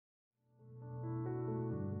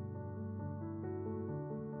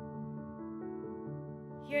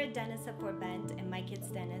Here at Dentists at Fort Bend and My Kids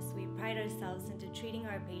Dentist, we pride ourselves into treating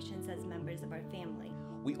our patients as members of our family.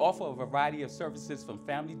 We offer a variety of services from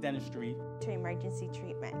family dentistry to emergency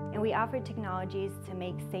treatment. And we offer technologies to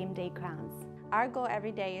make same-day crowns. Our goal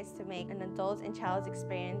every day is to make an adult and child's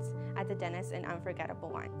experience at the dentist an unforgettable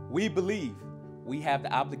one. We believe we have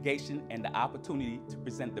the obligation and the opportunity to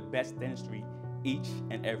present the best dentistry each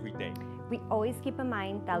and every day. We always keep in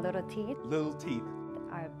mind that little teeth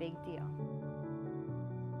are a big deal.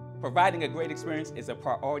 Providing a great experience is a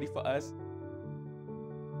priority for us,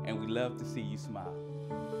 and we love to see you smile.